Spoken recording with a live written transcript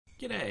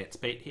G'day, it's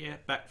Pete here,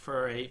 back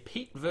for a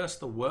Pete vs.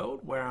 the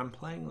World, where I'm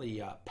playing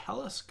the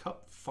Palace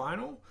Cup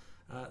Final,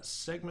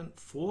 segment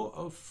 4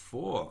 of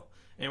 4.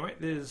 Anyway,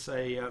 there's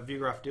a view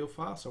graph deal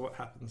file, so what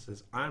happens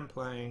is I'm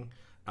playing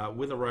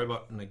with a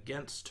robot and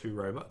against two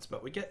robots,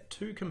 but we get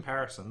two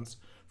comparisons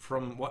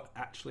from what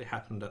actually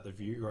happened at the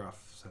view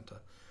graph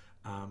center.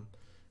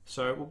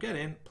 So we'll get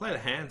in, play the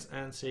hands,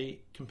 and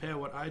compare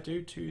what I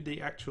do to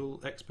the actual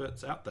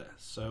experts out there.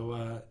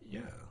 So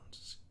yeah,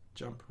 just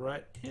jump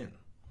right in.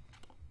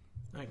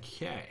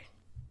 Okay,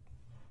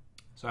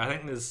 so I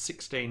think there's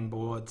 16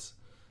 boards,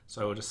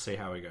 so we'll just see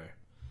how we go.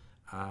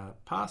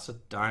 Pass a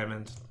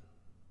diamond.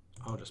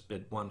 I'll just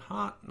bid one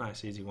heart.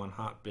 Nice easy one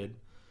heart bid.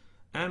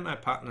 And my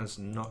partner's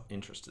not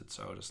interested,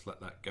 so I'll just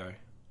let that go.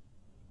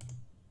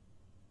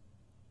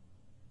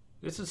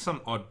 This is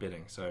some odd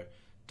bidding. So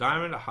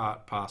diamond, a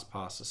heart, pass,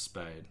 a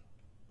spade.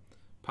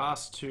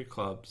 Pass two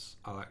clubs.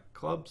 I like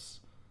clubs.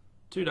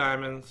 Two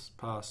diamonds,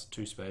 pass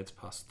two spades,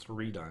 pass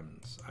three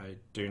diamonds. I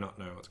do not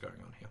know what's going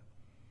on here.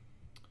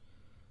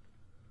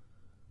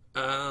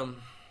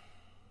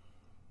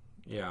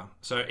 Yeah,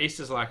 so East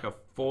is like a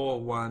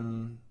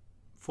 4-1,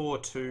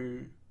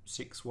 4-2,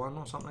 6-1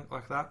 or something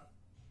like that.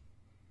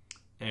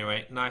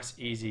 Anyway, nice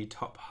easy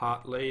top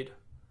heart lead.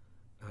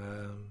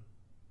 There's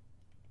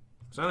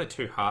only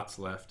two hearts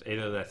left.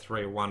 Either they're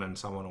 3-1 and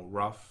someone will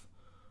ruff,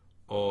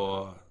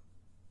 or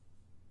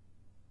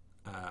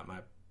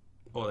they're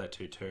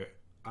 2-2.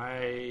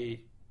 I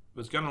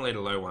was going to lead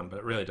a low one, but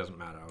it really doesn't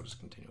matter. I'll just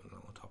continue on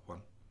the top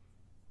one.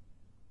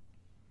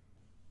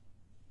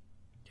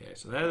 Okay,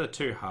 so they're the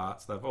two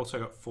hearts. They've also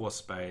got four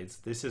spades.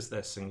 This is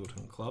their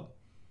singleton club.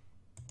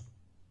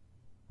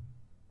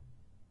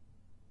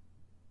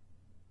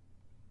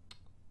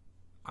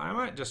 I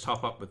might just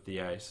hop up with the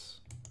ace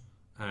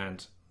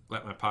and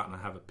let my partner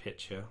have a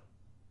pitch here.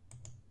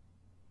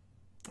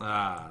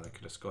 Ah, they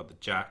could have scored the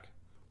jack.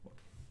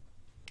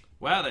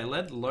 Wow, they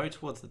led low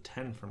towards the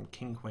 10 from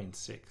King Queen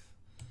 6th.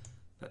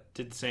 That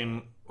did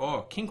seem...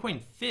 Oh, King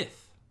Queen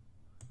 5th.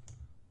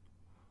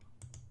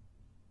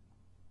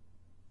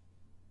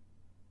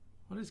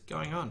 What is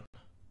going on?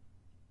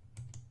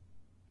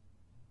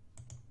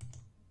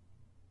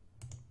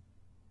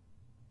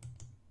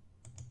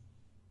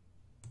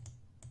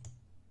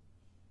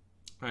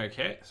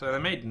 Okay, so they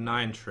made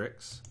 9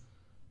 tricks.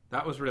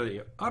 That was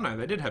really... Oh no,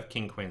 they did have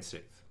King Queen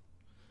 6th.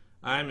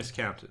 I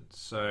miscounted.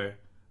 So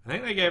I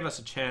think they gave us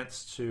a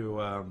chance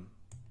to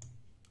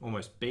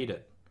almost beat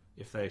it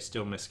if they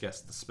still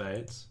misguessed the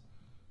spades.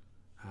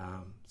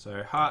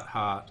 So heart,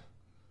 heart,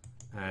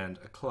 and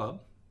a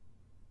club.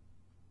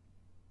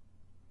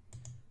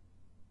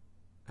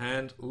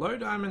 And low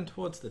diamond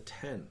towards the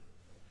 10.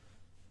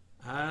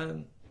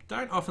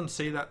 Don't often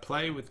see that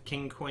play with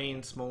King,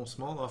 Queen, small,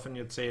 small. Often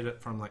you'd see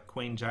it from like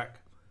Queen,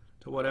 Jack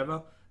to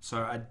whatever.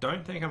 So I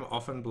don't think I'm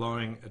often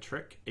blowing a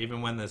trick,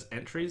 even when there's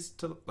entries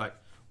to, like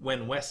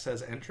when West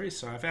has entries.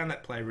 So I found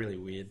that play really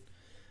weird.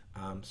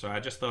 So I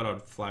just thought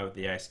I'd fly with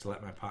the ace to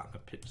let my partner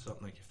pitch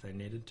something if they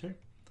needed to.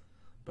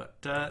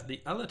 But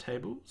the other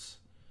tables,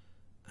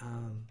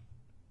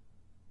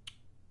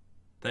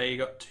 they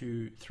got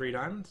to 3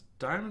 diamonds.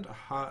 Diamond, a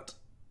heart,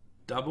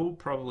 double,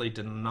 probably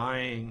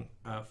denying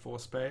 4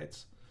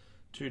 spades.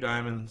 2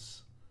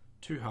 diamonds,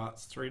 2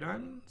 hearts, 3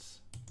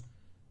 diamonds.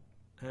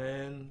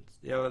 And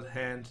the other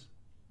hand,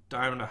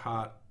 diamond, a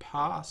heart,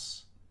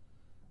 pass.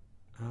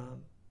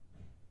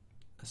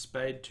 A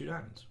spade, 2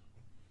 diamonds.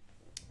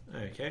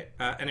 Okay,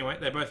 anyway,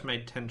 they both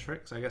made 10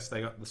 tricks. I guess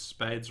they got the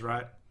spades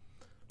right.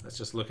 Let's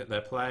just look at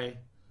their play.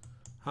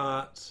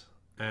 Heart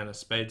and a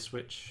spade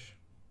switch.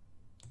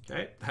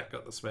 Okay, that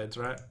got the spades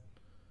right.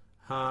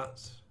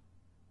 Heart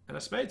and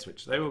a spade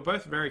switch. They were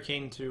both very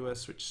keen to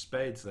switch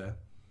spades there.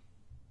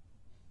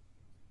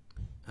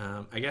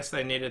 I guess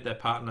they needed their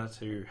partner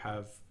to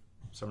have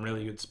some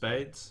really good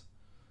spades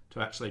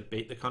to actually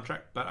beat the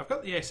contract. But I've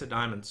got the ace of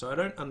diamonds, so I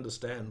don't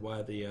understand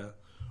why the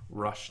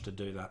rush to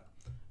do that.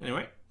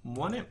 Anyway,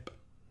 1 imp.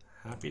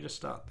 Happy to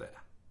start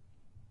there.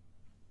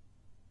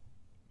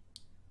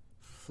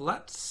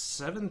 Flat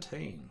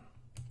 17.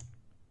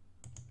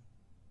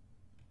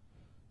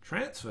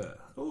 Transfer.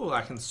 Oh,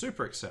 I can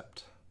super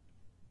accept.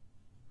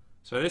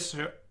 So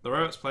the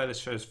robots play this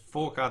shows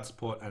 4 card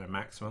support at a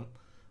maximum.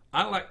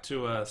 I like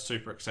to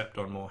super accept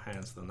on more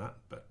hands than that,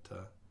 but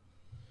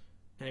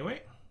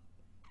anyway.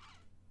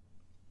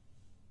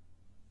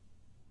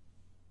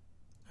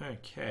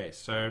 Okay,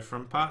 so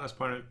from partner's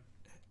point of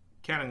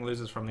counting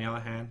losers from the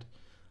other hand,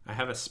 I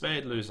have a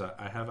spade loser,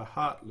 I have a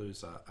heart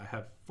loser, I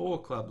have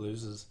 4 club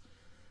losers,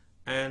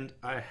 and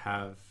I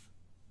have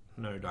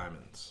no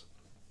diamonds.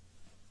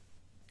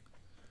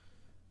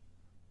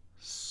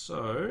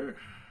 So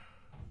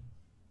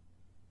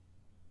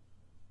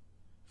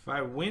if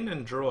I win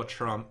and draw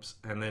trumps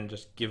and then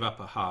just give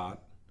up a heart,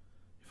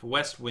 if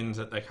West wins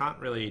it, they can't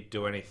really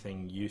do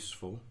anything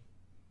useful.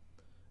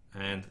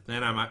 And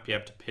then I might be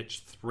able to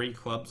pitch 3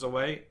 clubs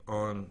away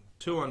on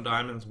 2 on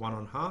diamonds, 1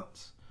 on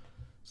hearts.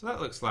 So that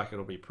looks like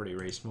it'll be pretty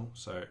reasonable.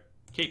 So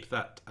keep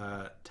that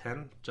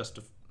 10 just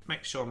to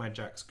make sure my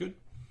jack's good.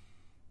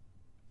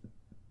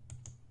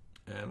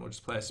 And we'll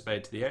just play a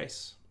spade to the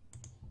ace.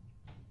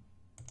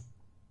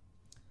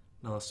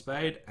 Another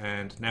spade,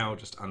 and now we'll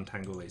just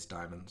untangle these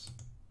diamonds.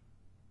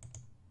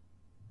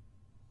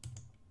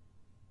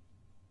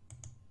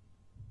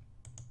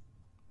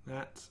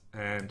 That,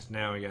 and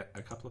now we get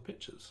a couple of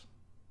pitches.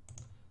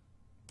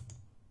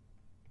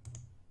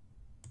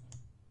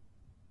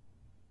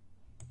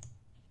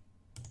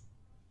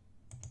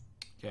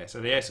 Okay,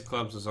 so the ace of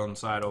clubs was on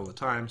side all the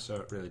time, so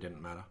it really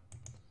didn't matter.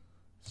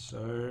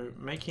 So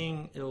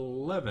making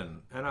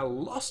 11, and I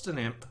lost an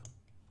imp.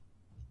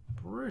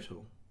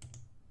 Brutal.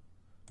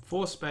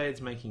 4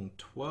 spades making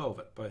 12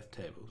 at both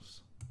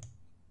tables.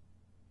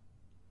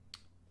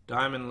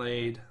 Diamond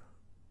lead.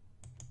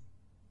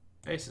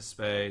 Ace of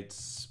spades,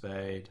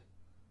 spade,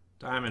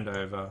 diamond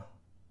over,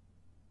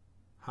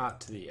 heart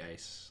to the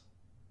ace.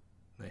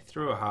 They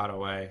threw a heart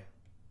away,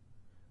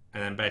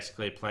 and then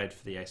basically played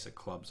for the ace of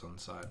clubs on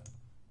side.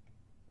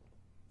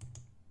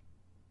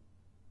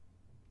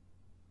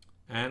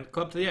 And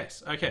club to the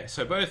ace. Okay,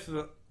 so both of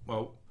the,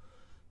 well,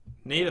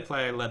 neither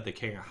player led the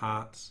king of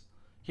hearts.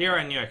 Here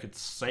I knew I could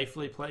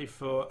safely play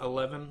for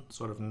 11,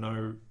 sort of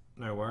no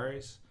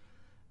worries.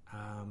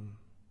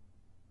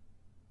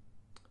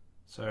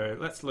 So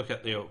let's look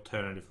at the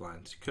alternative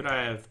lines. Could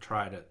I have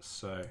tried it?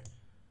 So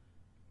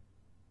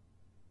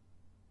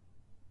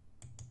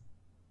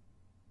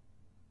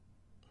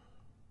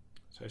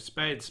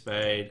spade,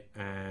 spade,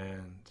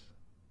 and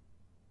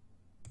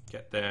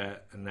get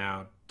there, and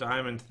now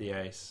diamond to the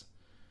ace.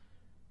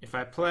 If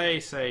I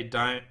play, say,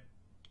 jack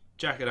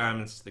of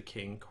diamonds to the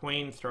king,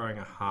 queen throwing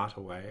a heart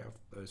away, of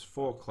those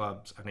 4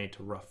 clubs, I need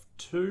to ruff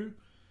 2.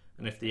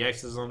 And if the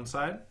ace is on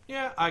side,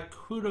 yeah, I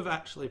could have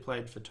actually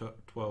played for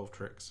 12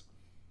 tricks.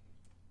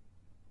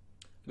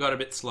 Got a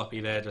bit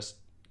sloppy there, just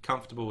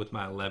comfortable with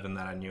my 11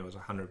 that I knew was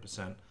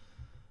 100%.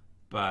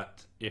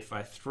 But if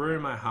I threw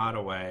my heart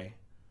away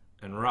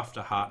and roughed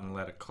a heart and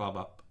let a club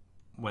up,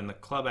 when the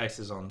club ace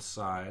is on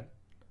side,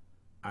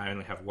 I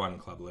only have 1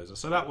 club loser.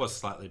 So that was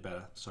slightly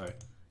better. So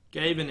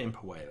gave an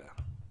imp away there.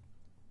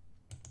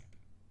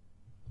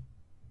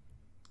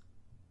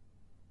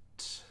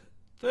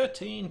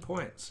 13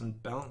 points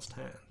and balanced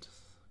hand.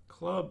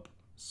 Club,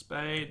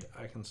 spade,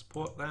 I can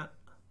support that.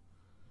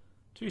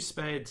 2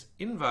 spades,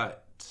 invite.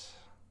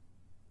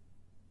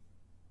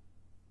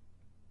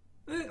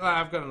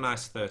 I've got a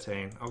nice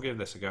 13. I'll give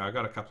this a go. I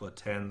got a couple of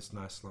 10s,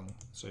 nice long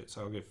suits.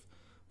 So I'll give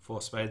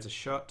 4 spades a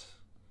shot.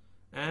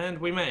 And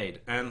we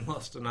made, and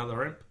lost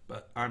another imp,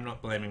 but I'm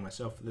not blaming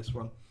myself for this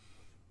one.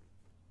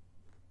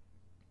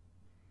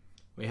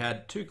 We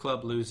had 2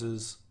 club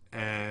losers,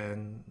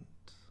 and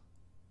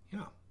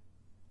yeah.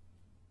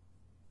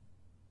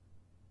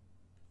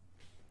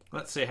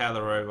 Let's see how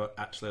the robot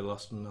actually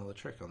lost another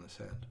trick on this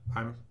hand.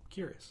 I'm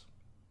curious.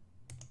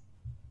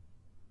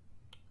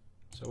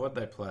 So what'd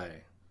they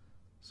play?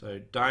 So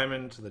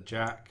diamond to the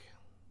jack,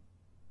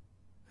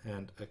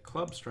 and a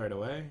club straight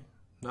away,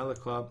 another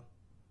club,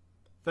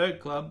 3rd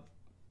club.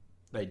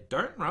 They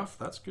don't ruff,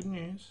 that's good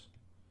news.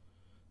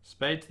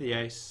 Spade to the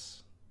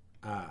ace.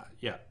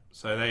 Yeah,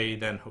 so they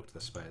then hooked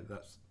the spade.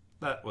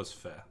 That was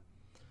fair.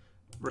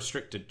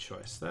 Restricted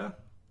choice there.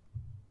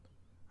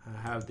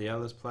 Have the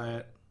others play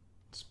it.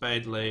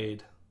 Spade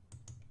lead.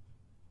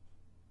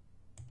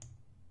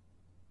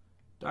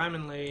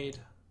 Diamond lead.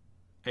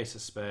 Ace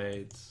of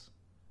spades.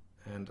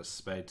 And a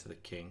spade to the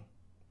king.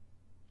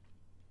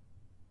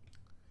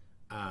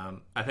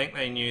 I think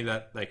they knew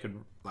that they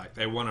could, like,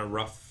 they want to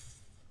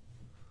ruff.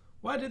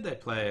 Why did they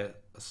play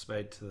a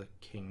spade to the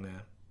king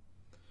there?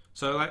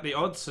 So, like, the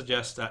odds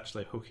suggest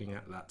actually hooking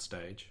at that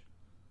stage.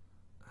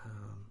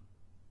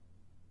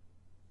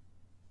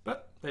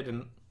 But they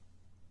didn't.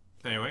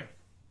 Anyway,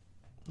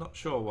 not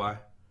sure why.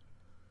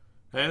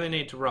 They only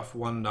need to ruff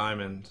 1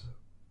 diamond,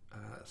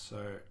 so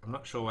I'm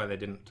not sure why they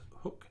didn't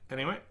hook.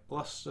 Anyway,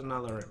 lost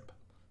another imp.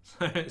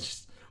 So it's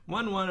just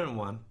 1, 1, and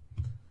 1.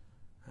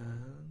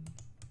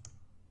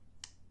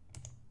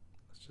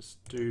 Let's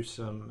just do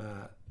some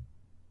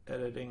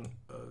editing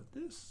of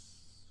this.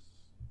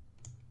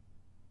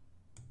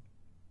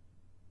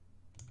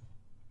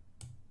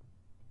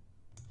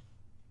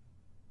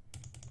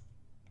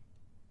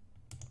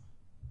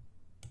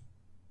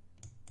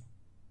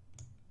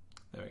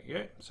 There we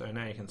go. So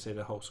now you can see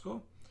the whole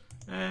score.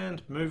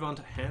 And move on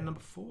to hand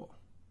number 4.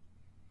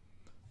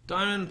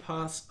 Diamond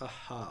pass a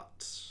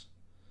heart.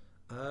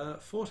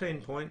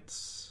 14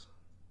 points.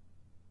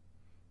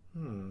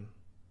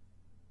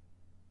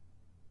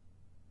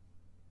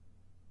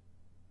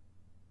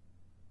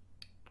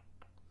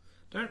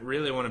 Don't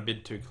really want to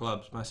bid 2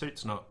 clubs. My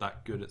suit's not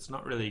that good. It's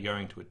not really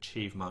going to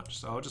achieve much,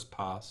 so I'll just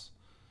pass.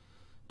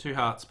 2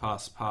 hearts,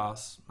 pass,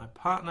 pass. My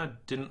partner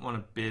didn't want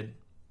to bid,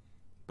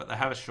 but they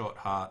have a short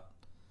heart.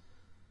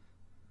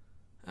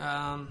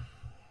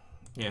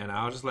 Yeah, no,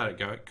 I'll just let it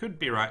go. It could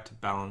be right to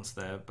balance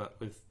there, but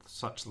with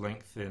such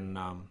length in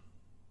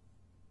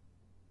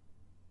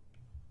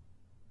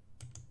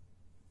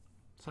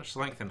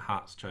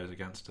hearts chose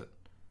against it.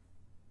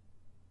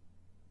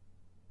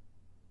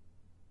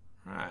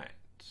 Right.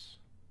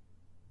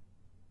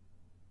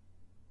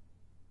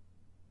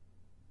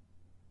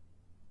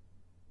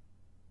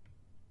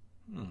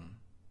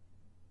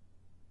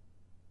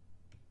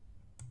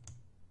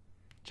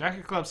 Jack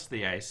of clubs to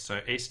the ace,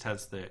 so East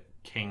has the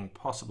king,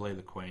 possibly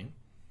the queen.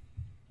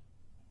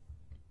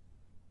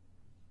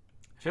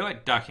 I feel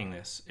like ducking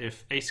this.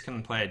 If East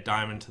can play a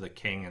diamond to the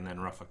king and then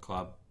ruff a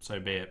club, so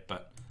be it,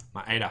 but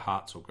my 8 of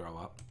hearts will grow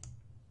up.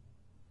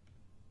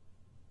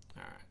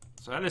 Alright,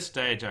 so at this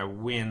stage I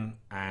win,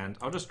 and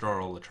I'll just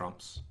draw all the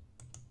trumps.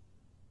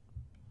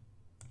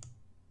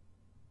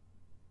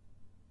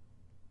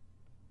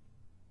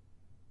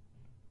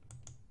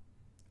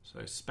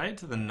 So spade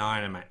to the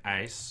 9 and my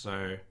ace,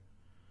 so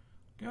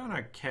going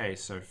okay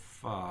so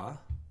far.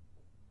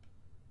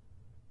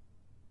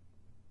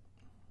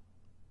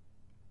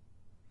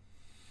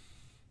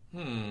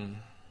 Let's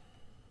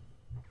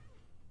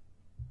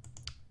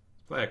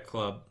play a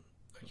club.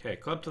 Okay,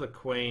 club to the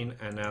queen,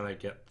 and now they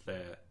get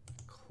their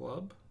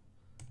club.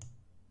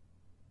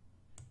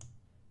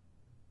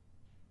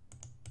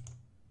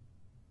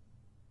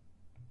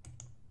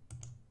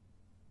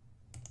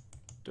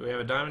 Do we have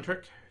a diamond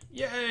trick?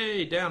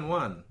 Yay! Down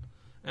 1.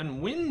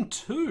 And win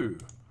 2.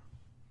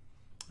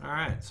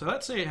 Alright, so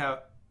let's see how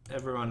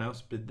everyone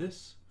else bid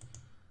this.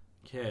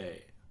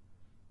 Okay.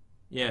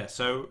 Yeah,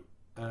 so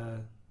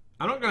I'm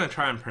not going to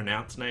try and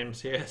pronounce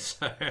names here,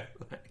 so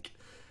like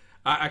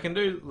I can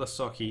do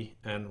Lasocki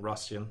and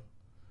Russian,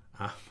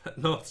 but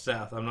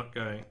north-south I'm not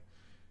going.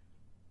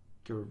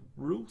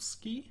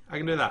 Garulski? I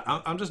can do that.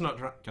 I'm just not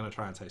going to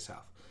try and say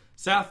south.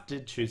 South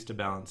did choose to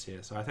balance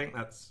here, so I think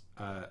that's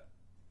a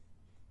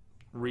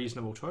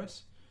reasonable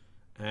choice.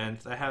 And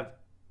they have...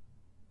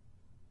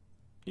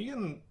 You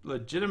can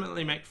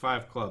legitimately make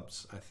 5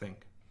 clubs, I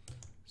think.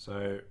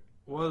 So,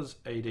 was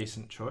a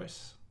decent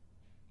choice.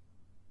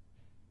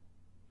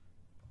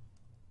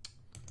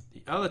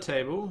 The other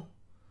table,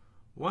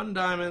 1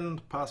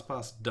 diamond, pass,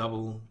 pass,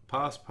 double,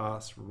 pass,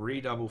 pass,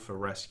 redouble for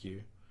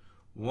rescue,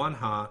 1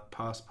 heart,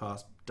 pass,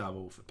 pass,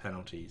 double for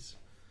penalties.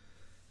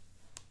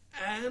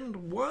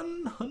 And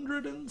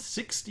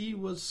 160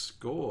 was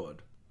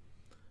scored.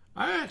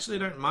 I actually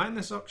don't mind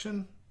this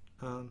auction.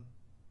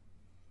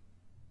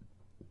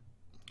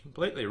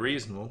 Completely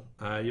reasonable.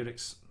 You'd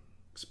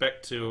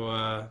expect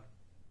to,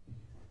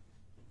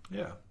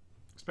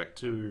 expect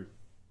to,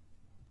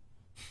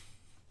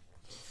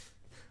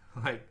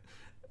 like,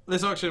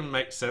 this auction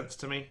makes sense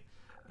to me.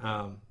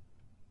 Got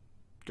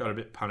a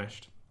bit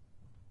punished.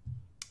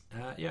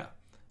 Yeah.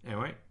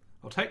 Anyway,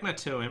 I'll take my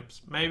 2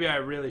 imps. Maybe I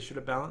really should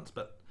have balanced,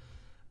 but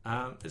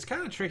it's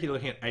kind of tricky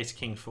looking at ace,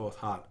 king, 4th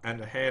heart, and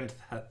a hand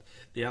that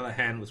the other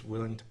hand was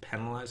willing to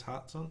penalize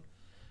hearts on.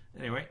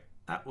 Anyway,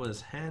 that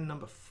was hand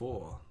number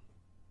 4.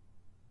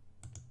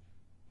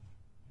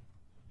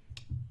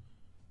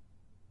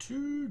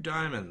 2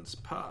 diamonds,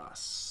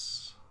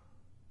 pass.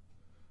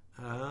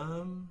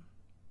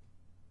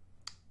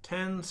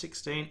 10,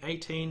 16,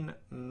 18,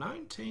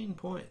 19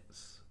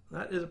 points.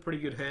 That is a pretty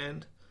good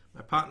hand.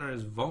 My partner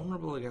is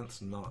vulnerable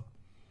against not.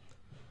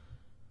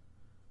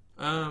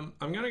 I'm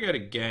going to go to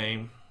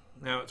game.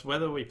 Now it's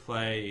whether we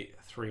play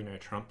 3 no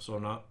trumps or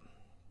not.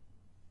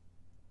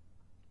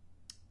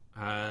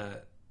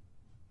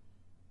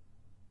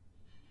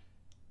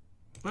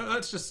 Well,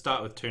 let's just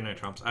start with 2 no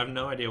trumps. I have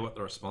no idea what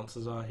the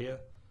responses are here.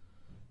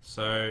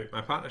 So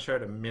my partner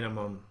showed a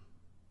minimum.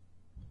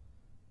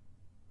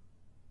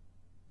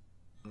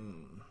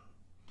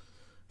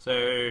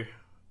 So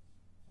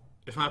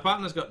if my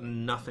partner's got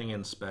nothing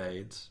in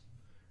spades,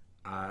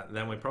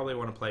 then we probably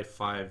want to play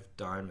 5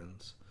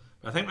 diamonds.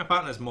 But I think my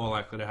partner's more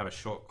likely to have a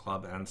short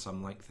club and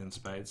some length in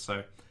spades,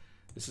 so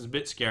this is a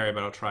bit scary,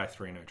 but I'll try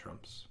 3 no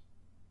trumps.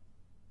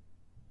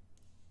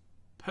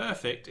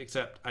 Perfect,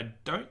 except I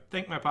don't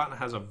think my partner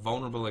has a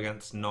vulnerable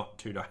against not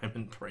 2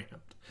 diamond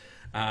preempt.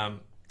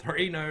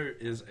 3 no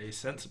is a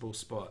sensible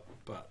spot,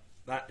 but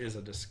that is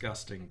a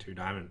disgusting 2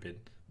 diamond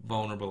bid.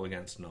 Vulnerable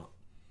against not.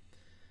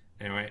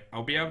 Anyway,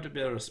 I'll be able to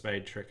bid a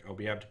spade trick, I'll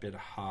be able to bid a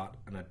heart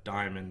and a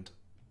diamond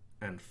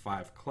and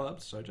 5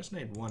 clubs, so I just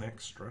need 1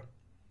 extra,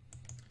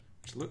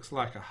 which looks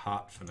like a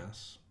heart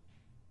finesse.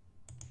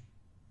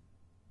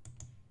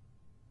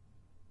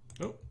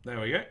 Oh, there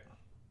we go.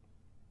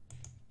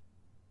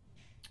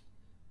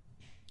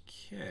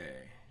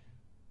 Okay.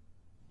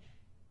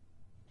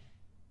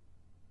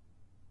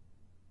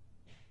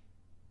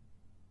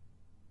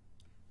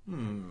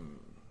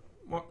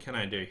 What can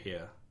I do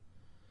here?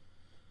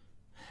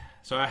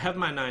 So I have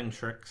my 9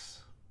 tricks.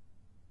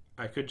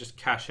 I could just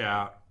cash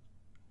out.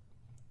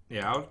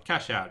 Yeah, I'll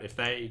cash out. If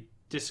they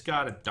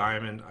discard a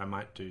diamond, I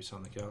might do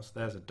something else.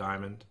 There's a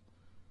diamond.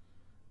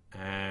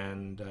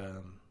 And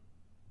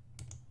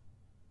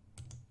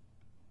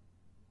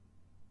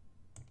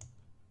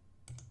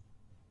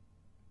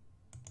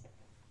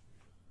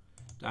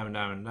diamond,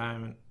 diamond,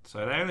 diamond.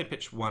 So they only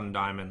pitched 1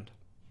 diamond.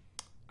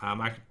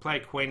 I could play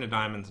queen of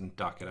diamonds and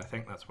duck it. I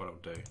think that's what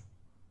I'll do.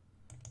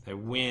 They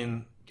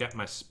win, get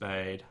my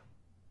spade,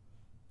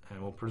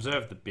 and we'll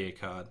preserve the beer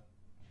card.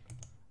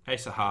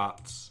 Ace of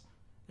hearts.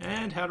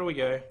 And how do we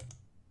go?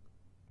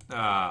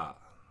 Ah,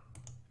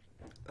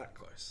 that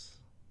close.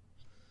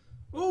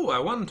 Ooh, I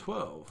won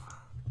 12.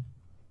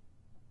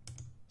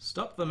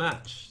 Stop the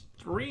match.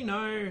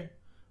 3-0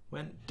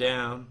 went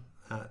down.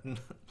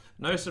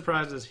 No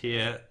surprises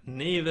here.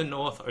 Neither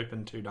North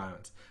opened 2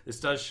 diamonds. This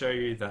does show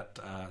you that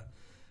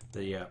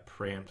the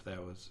preempt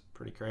there was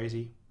pretty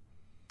crazy.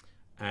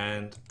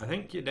 And I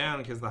think you're down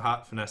because the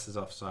heart finesse is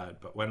offside.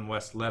 But when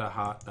West led a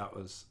heart, that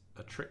was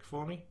a trick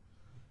for me.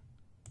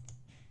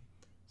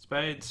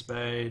 Spade,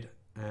 spade,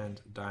 and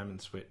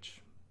diamond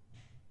switch.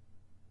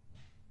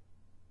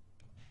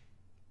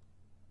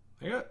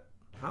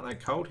 Aren't they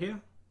cold here?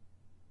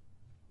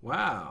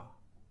 Wow.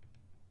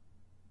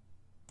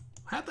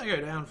 How'd they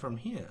go down from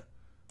here?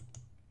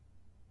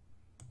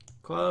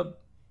 Club,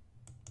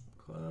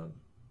 club.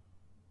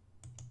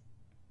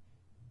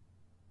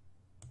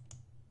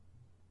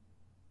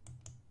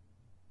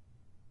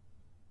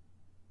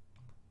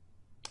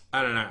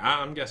 I don't know.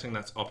 I'm guessing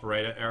that's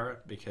operator error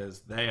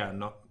because they are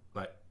not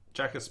like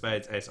Jack of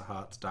spades, ace of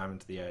hearts,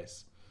 diamond to the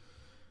ace.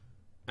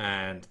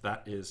 And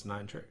that is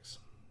 9 tricks.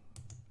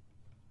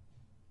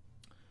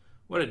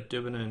 What did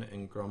Dubinin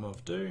and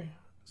Gromov do?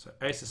 So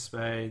ace of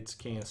spades,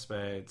 king of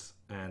spades,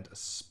 and a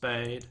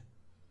spade.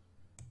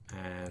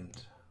 And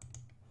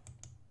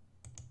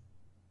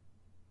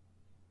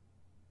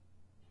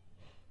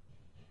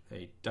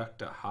they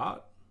ducked a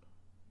heart.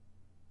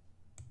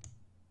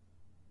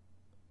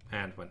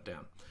 And went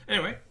down.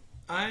 Anyway,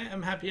 I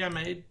am happy I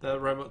made. The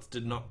robots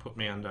did not put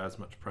me under as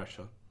much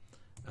pressure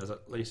as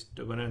at least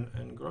Dubinin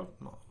and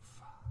Gromov.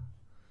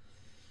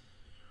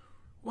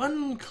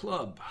 1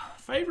 club.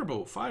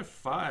 Favourable.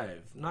 5-5.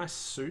 Nice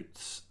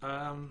suits.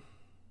 Kind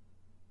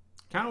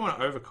of want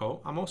to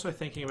overcall. I'm also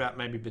thinking about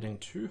maybe bidding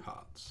 2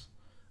 hearts.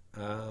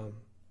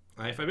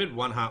 If I bid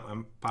 1 heart,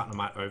 my partner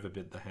might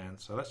overbid the hand.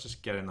 So let's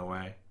just get in the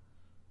way.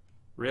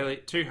 Really?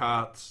 2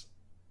 hearts.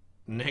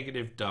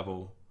 Negative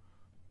double.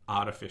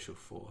 Artificial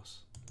force.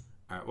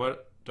 Alright,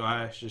 what do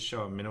I just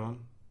show a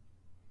minimum?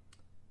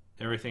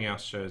 Everything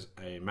else shows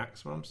a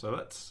maximum, so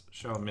let's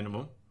show a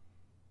minimum.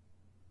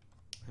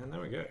 And there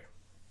we go.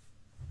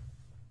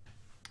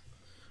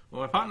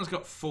 Well, my partner's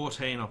got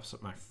 14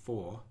 opposite my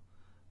 4,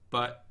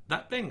 but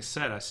that being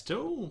said, I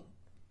still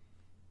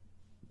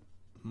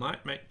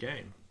might make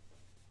game.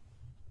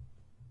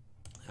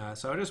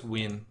 So I just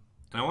win,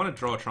 and I want to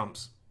draw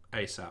trumps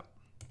ASAP.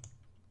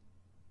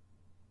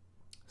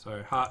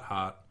 So heart,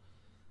 heart.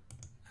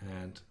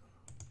 And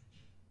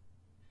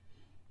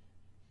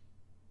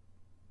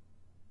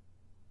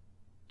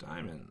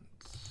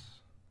diamonds.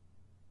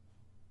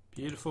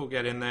 Beautiful,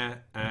 get in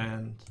there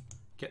and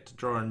get to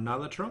draw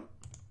another trump.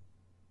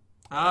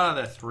 Ah,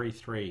 they're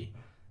 3-3.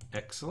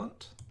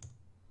 Excellent.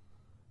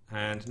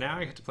 And now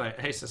I get to play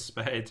ace of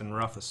spades and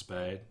rough a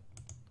spade.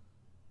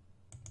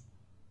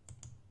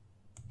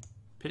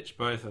 Pitch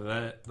both of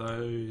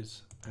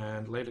those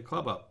and lead a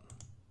club up.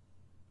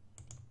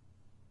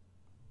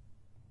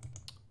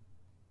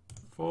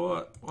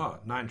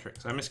 9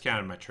 tricks. I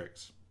miscounted my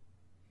tricks.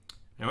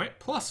 Anyway,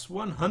 plus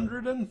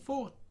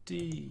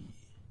 140.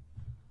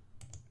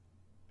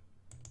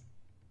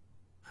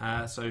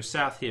 So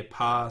South here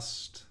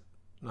passed.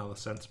 Another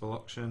sensible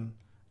auction.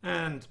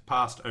 And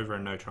passed over a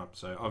no trump.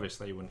 So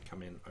obviously you wouldn't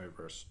come in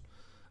over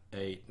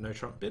a no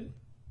trump bid.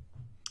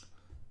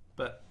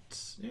 But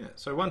yeah,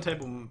 so one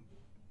table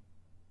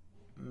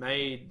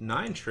made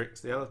 9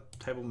 tricks. The other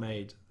table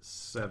made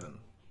 7.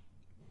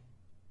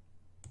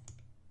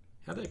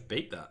 How'd they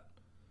beat that?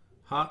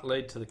 Heart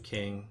lead to the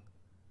king,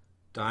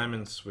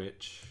 diamond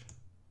switch,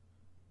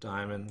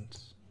 diamond,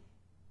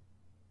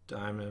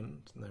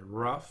 diamond, and they're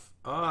rough.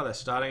 Oh, they're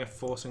starting a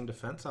forcing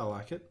defense. I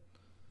like it.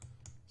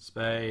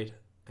 Spade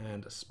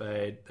and a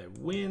spade. They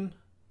win.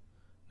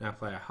 Now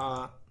play a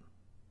heart.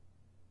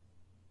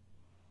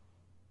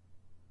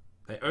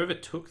 They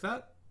overtook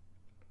that.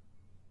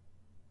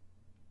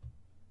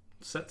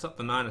 Sets up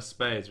the 9 of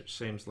spades, which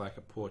seems like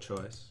a poor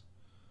choice.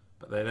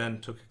 But they then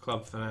took a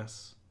club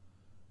finesse.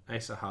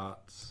 Ace of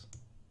hearts,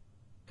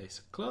 ace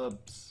of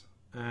clubs,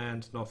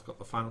 and North got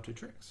the final 2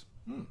 tricks.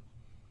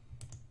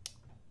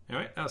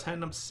 Anyway, that was hand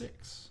number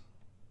 6.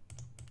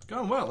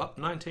 Going well, up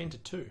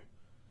 19-2.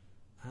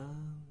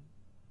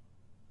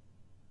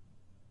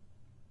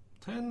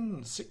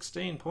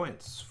 16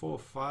 points,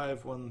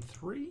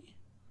 4-5-1-3.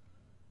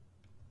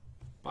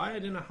 Buy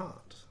it in a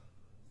heart.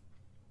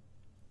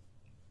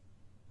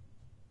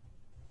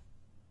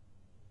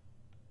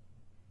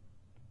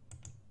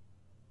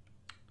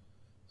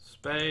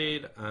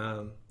 Spade.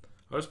 I'll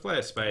just play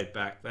a spade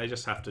back. They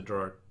just have to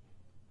draw it.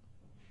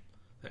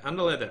 They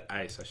underlaid their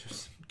ace. I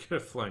could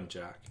have flown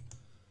jack.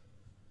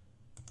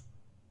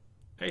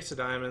 Ace of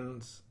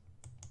diamonds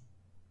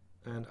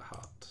and a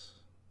heart.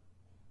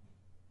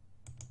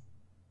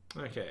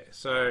 Okay,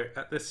 so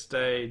at this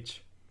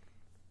stage,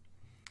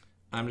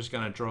 I'm just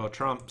going to draw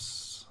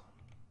trumps.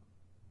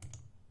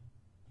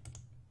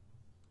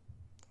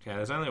 Okay,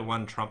 there's only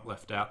 1 trump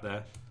left out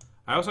there.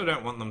 I also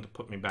don't want them to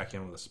put me back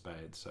in with a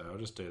spade, so I'll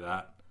just do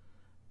that.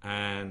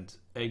 And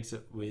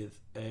exit with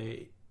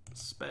a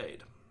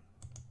spade.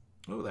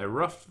 Oh, they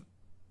rough.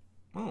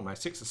 Oh, my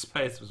 6 of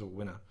spades was a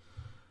winner.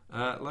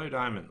 Low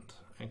diamond.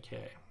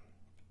 Okay.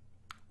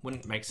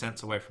 Wouldn't make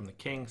sense away from the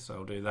king, so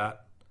I'll do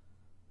that.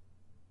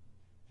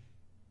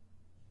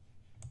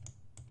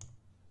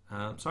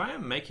 So I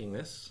am making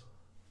this.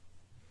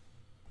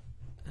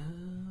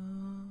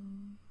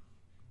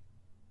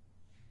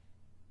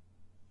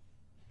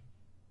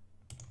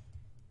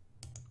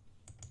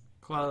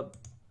 Club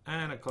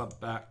and a club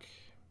back.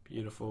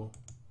 Beautiful.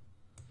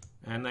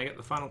 And they get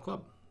the final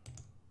club.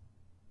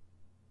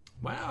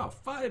 Wow,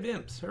 5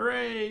 imps.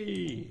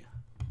 Hooray!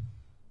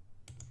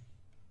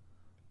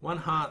 1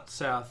 heart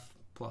south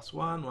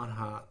 +1, 1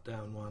 heart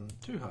down 1,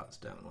 2 hearts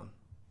down 1.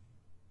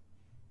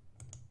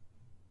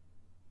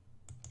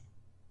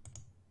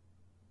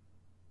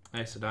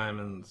 Ace of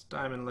diamonds,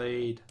 diamond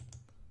lead.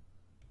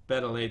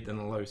 Better lead than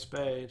a low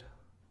spade.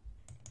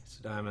 Ace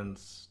of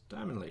diamonds,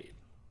 diamond lead.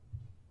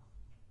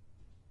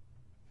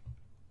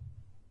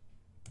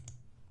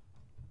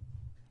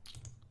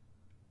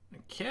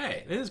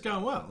 Okay, this is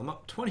going well. I'm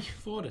up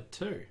 24 to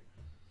 2.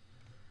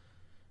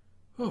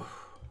 Whew.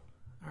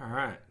 All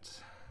right.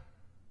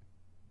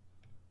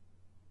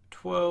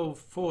 12,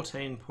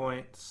 14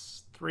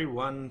 points, 3,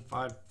 1,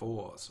 5,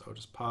 4. So I'll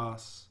just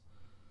pass.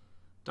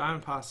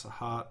 Diamond pass a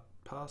heart,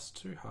 pass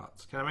 2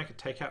 hearts. Can I make a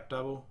take-out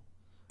double?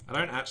 I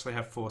don't actually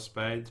have 4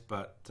 spades,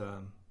 but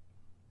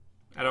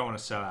I don't want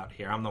to sell out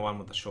here. I'm the one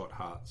with the short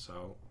heart, so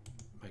I'll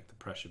make the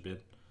pressure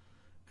bid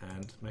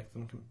and make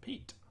them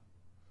compete.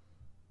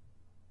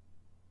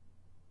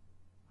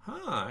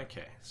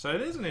 Okay. So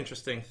there's an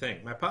interesting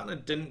thing. My partner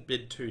didn't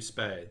bid 2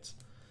 spades,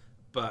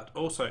 but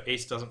also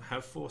East doesn't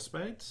have 4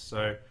 spades,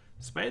 so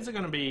spades are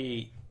going to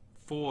be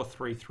 4,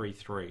 3, 3,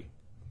 3.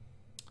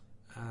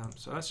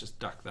 So let's just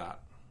duck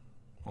that,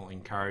 or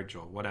encourage,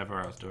 or whatever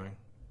I was doing.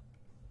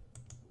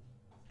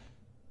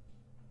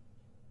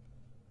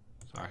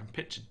 So I can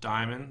pitch a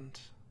diamond.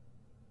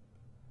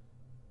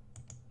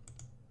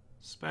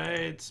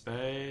 Spade,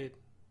 spade.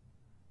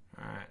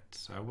 Alright,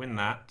 so I win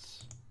that.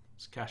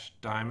 Let's cash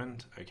a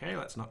diamond. Okay,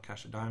 let's not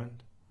cash a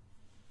diamond.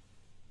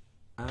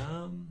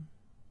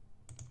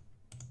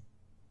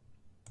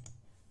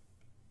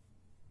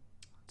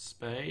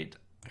 Spade.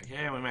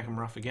 Okay, we make them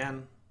rough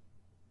again.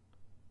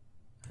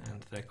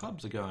 And their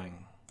clubs are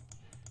going.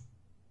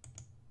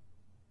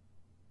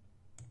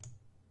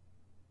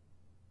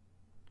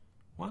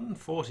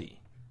 $140.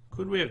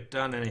 Could we have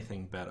done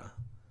anything better?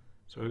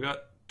 So we've got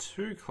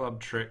 2 club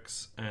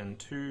tricks and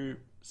 2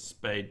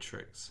 spade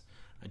tricks.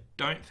 I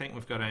don't think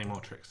we've got any more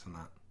tricks than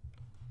that.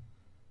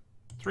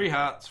 3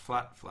 hearts,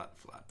 flat, flat,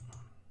 flat.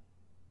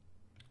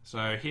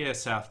 So here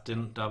South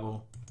didn't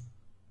double.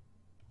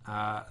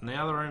 In the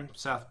other room,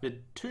 South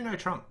bid 2 no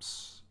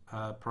trumps,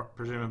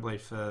 presumably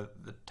for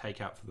the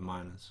takeout for the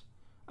minors.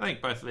 I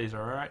think both of these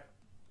are alright.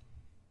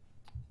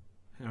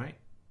 Anyway,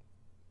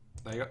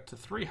 they got to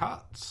 3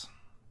 hearts.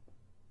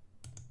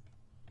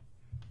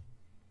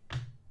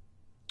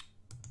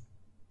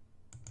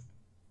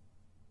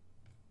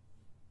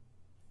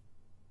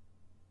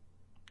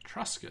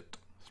 Truscott.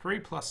 3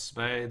 plus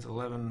spades,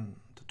 11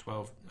 to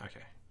 12.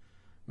 Okay.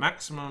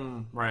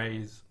 Maximum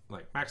raise,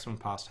 like maximum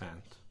passed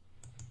hand.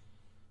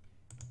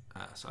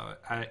 So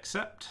I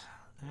accept,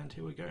 and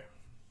here we go.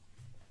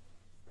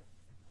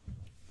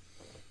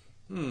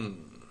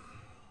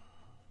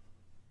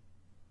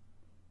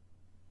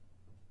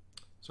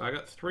 So I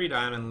got 3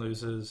 diamond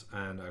losers,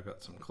 and I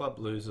got some club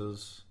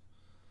losers.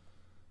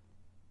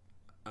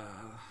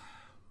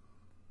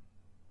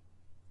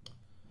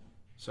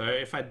 So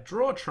if I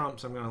draw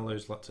trumps, I'm going to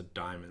lose lots of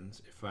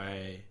diamonds. If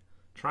I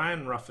try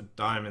and rough a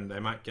diamond, they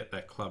might get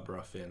their club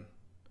rough in.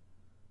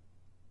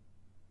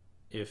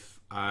 If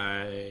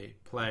I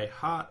play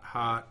heart,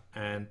 heart,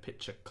 and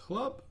pitch a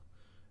club,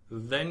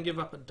 then give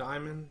up a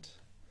diamond,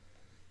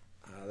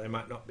 they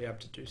might not be able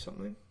to do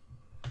something.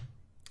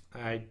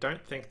 I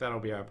don't think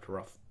that'll be able to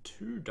rough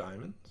 2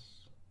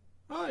 diamonds.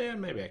 Oh yeah,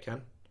 maybe I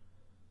can.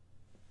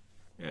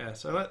 Yeah,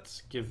 so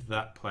let's give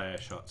that player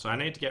a shot. So I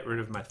need to get rid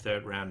of my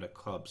 3rd rounder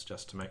clubs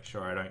just to make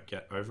sure I don't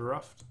get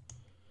over-roughed.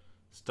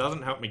 This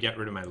doesn't help me get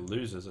rid of my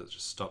losers, it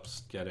just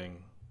stops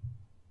getting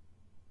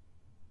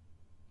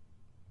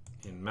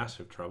in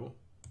massive trouble.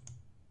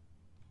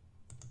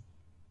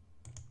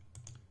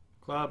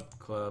 Club,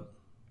 club,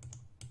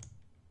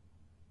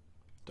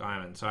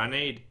 diamond. So I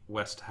need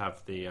West to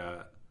have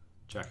the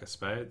Jack of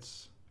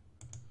Spades.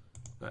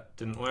 That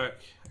didn't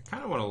work. I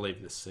kind of want to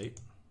leave this seat.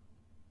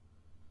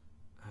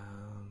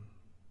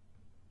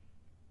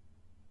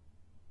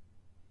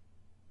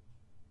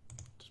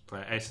 Just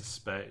play Ace of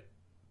Spades.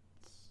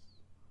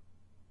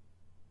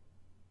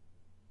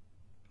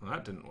 Well,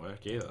 that didn't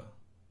work either.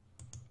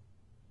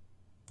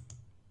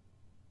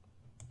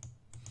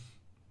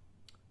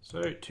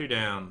 So 2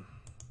 down.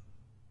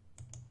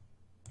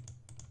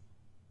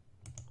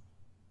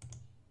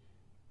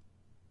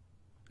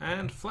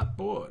 And flat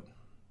board.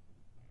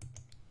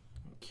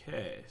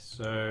 Okay,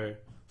 so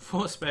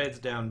 4 spades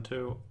down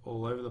 2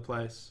 all over the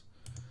place.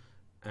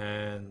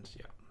 And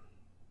yeah.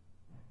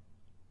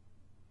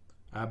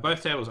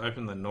 Both tables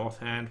open the north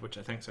hand, which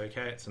I think is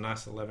okay. It's a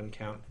nice 11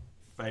 count,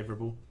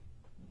 favourable.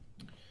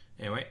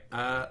 Anyway,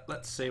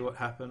 let's see what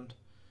happened.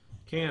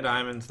 King of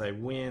diamonds, they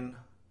win.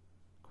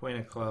 Queen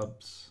of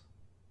clubs,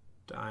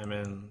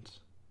 diamond,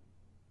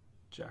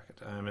 Jack of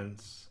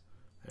diamonds.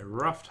 a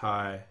ruffed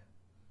high,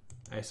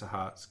 ace of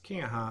hearts,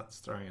 king of hearts,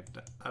 throwing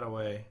that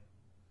away.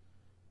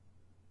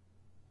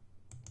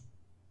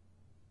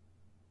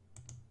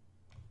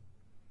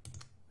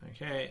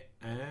 Okay,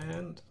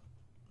 and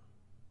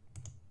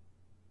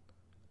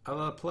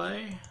other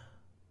play.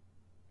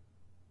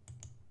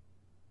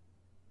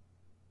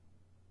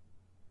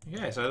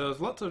 Okay, so there was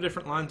lots of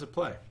different lines of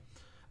play.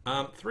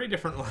 3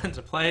 different lines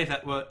of play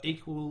that were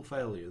equal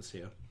failures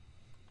here.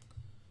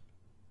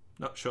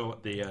 Not sure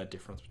what the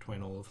difference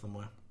between all of them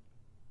were.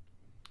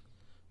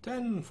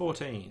 10,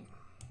 14.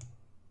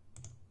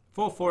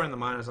 4-4 in the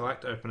minors. I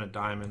like to open a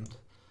diamond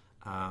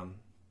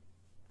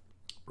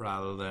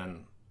rather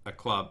than a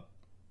club.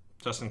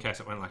 Just in case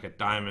it went like a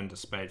diamond, a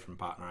spade from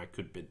partner, I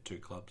could bid 2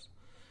 clubs.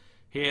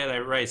 Here they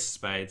raised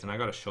spades and I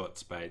got a short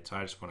spade, so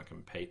I just want to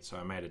compete. So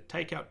I made a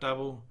takeout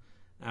double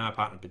and my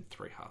partner bid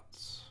 3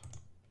 hearts.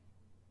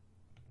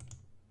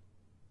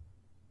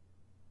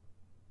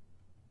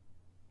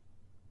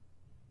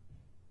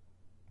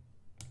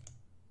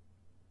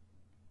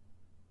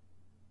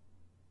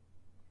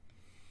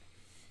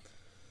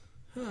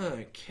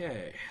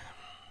 Okay.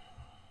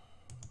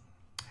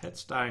 Head's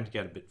starting to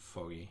get a bit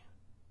foggy.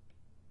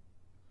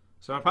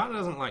 So my partner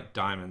doesn't like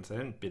diamonds. I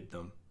didn't bid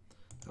them.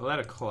 I let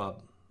a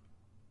club.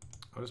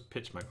 I'll just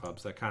pitch my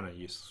clubs. They're kind of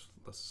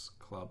useless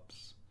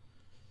clubs.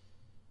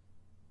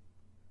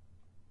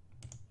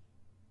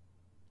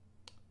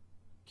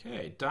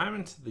 Okay,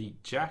 diamond to the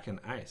jack and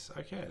ace.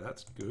 Okay,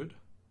 that's good.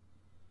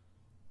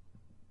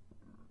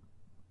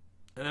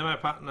 And then my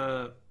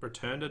partner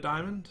returned a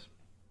diamond.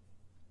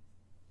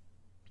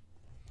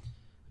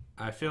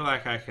 I feel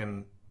like I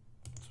can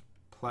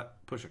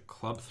push a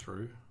club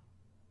through.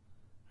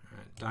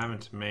 Alright,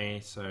 diamond to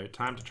me, so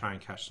time to try and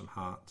catch some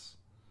hearts.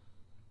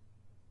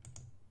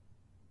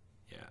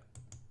 Yeah.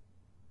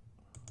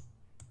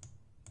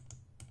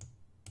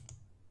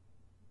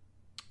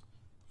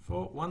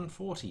 For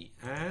 140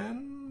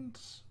 and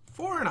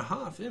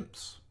 4.5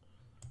 imps.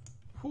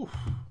 Whew.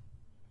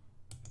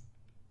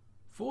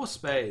 4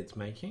 spades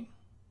making.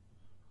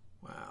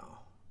 Wow.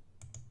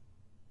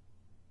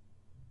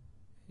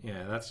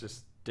 Yeah, that's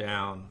just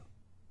down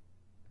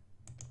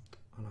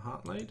on a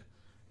heart lead.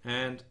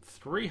 And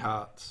 3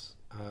 hearts,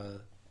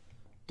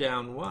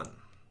 down 1.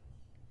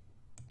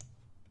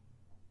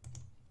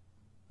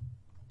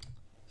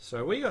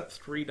 So we got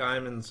 3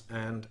 diamonds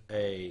and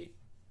a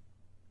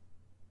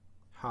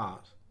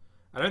heart.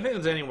 I don't think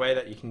there's any way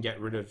that you can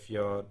get rid of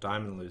your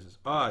diamond losers.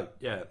 Oh,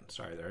 yeah,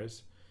 sorry, there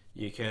is.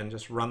 You can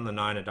just run the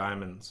 9 of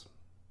diamonds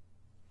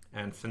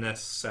and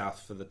finesse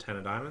south for the 10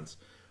 of diamonds,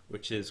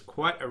 which is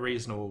quite a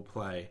reasonable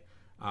play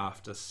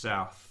after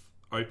south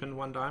opened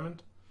 1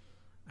 diamond.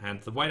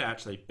 And the way to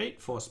actually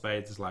beat 4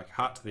 spades is like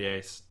heart to the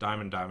ace,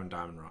 diamond, diamond,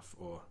 diamond rough,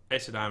 or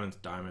ace of diamonds,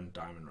 diamond,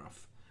 diamond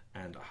rough,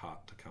 and a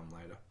heart to come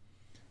later.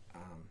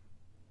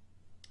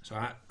 So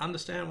I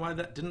understand why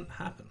that didn't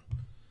happen.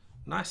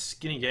 Nice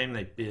skinny game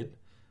they bid.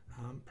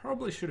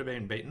 Probably should have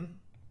been beaten,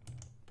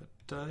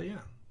 but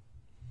yeah.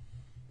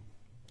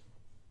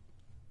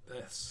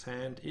 This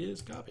hand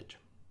is garbage.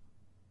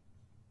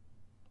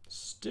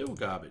 Still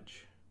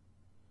garbage.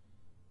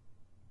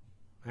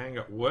 My hand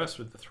got worse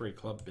with the 3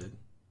 club bid.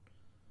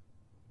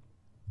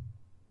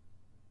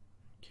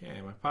 Okay,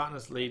 my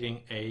partner's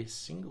leading a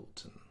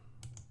singleton.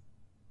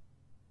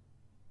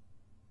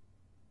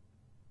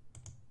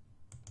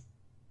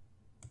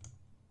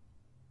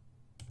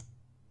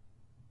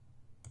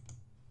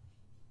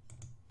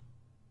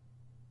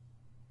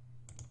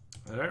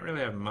 I don't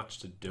really have much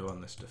to do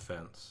on this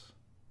defense.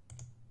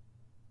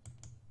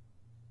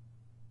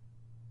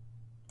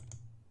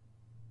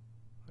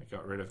 I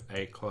got rid of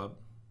a club.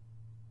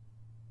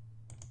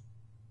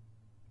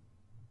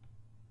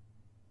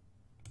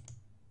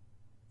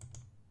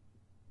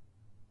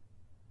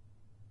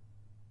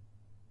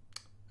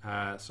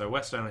 So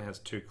West only has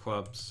 2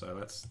 clubs, so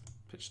let's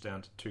pitch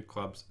down to 2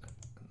 clubs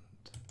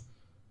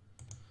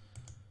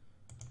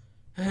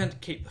and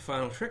keep the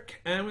final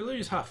trick, and we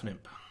lose half an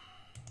imp.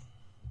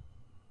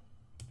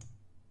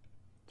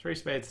 3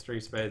 spades, 3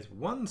 spades,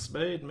 1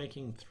 spade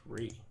making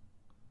 3.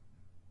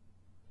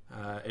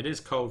 It is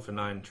cold for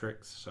 9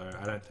 tricks, so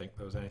I don't think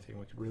there was anything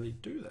we could really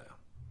do there.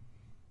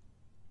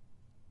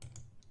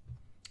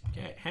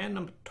 Okay, hand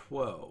number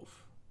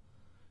 12.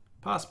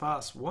 Pass,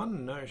 pass,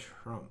 1 no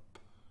trump.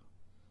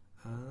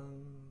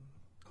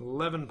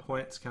 11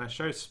 points. Can I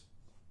show? I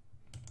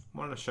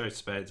want to show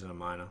spades in a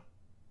minor.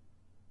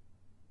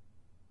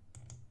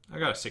 I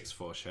got a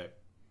 6-4 shape.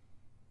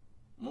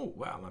 Oh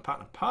wow, my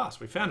partner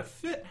passed. We found a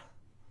fit.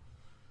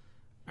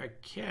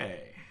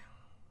 Okay.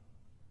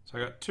 So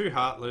I got 2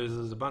 heart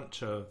losers, a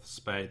bunch of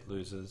spade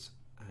losers,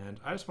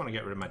 and I just want to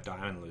get rid of my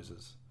diamond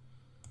losers.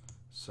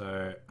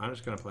 So I'm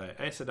just going to play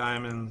ace of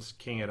diamonds,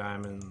 king of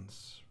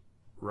diamonds,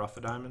 rough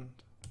a diamond.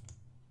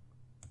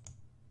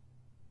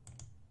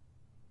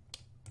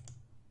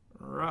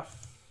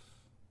 Rough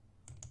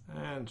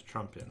and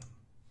trump in.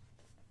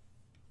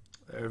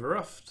 Over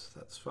roughed,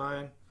 that's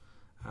fine,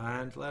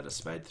 and let a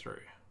spade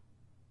through.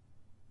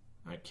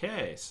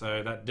 Okay,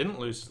 so that didn't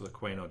lose to the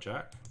queen or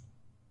jack,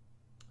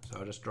 So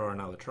I'll just draw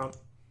another trump.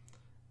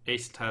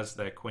 East has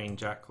their queen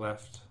jack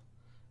left,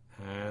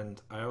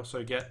 and I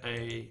also get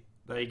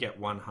they get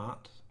one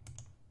heart.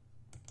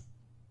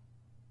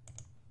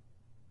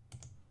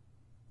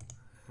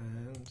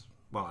 And,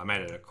 well, I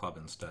made it a club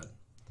instead.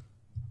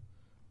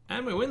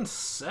 And we win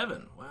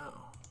 7.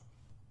 Wow.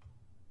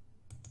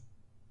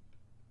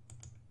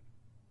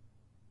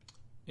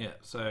 Yeah,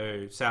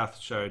 so South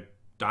showed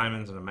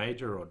diamonds and a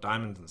major, or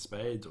diamonds and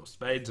spades, or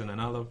spades and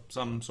another,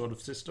 some sort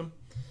of system.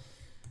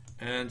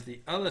 And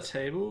the other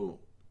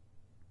table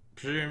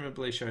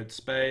presumably showed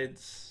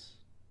spades,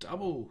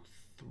 double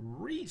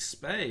 3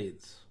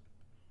 spades.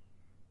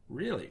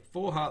 Really?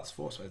 4 hearts,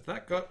 4 spades.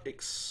 That got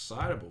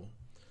excitable.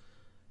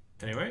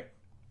 Anyway,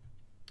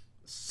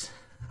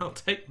 I'll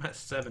take my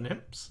 7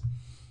 imps.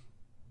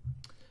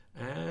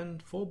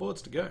 And 4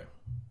 boards to go.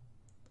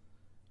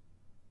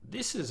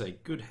 This is a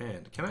good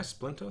hand. Can I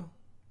splinter?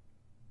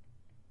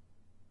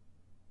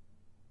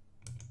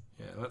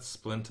 Yeah, let's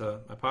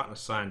splinter. My partner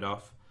signed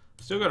off.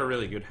 Still got a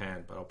really good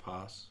hand, but I'll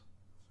pass.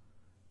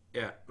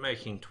 Yeah,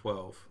 making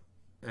 12.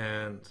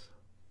 And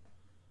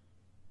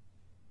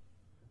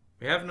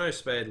we have no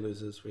spade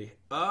losers.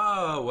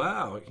 Oh,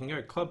 wow. It can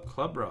go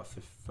club rough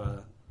if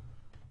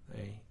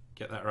they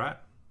get that right.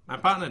 My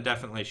partner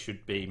definitely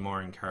should be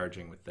more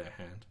encouraging with their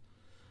hand.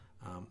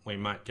 We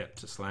might get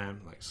to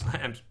slam. Like,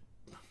 slam's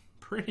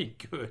pretty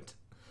good.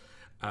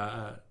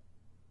 Yeah,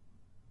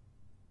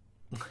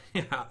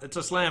 it's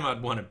a slam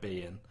I'd want to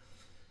be in.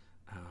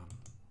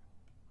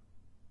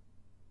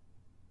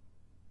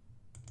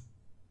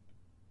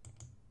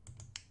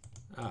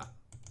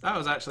 That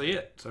was actually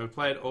it. So we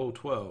played all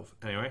 12.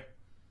 Anyway.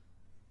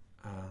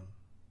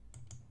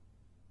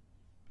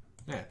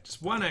 Yeah,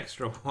 just one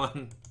extra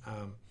one.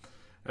 I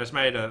just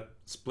made a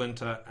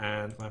splinter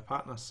and my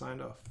partner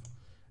signed off.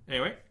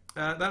 Anyway,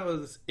 that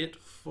was it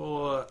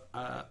for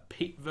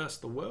Pete vs.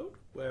 the World,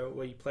 where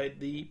we played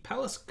the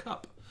Palace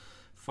Cup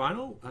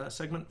final,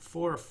 segment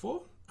 4 of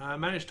 4. I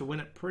managed to win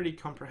it pretty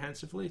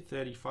comprehensively,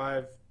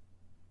 35.5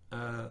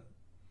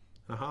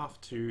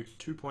 to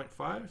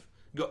 2.5.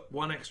 Got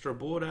 1 extra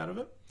board out of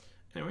it.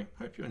 Anyway,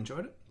 hope you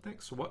enjoyed it.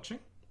 Thanks for watching,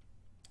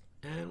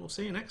 and we'll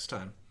see you next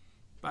time.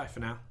 Bye for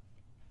now.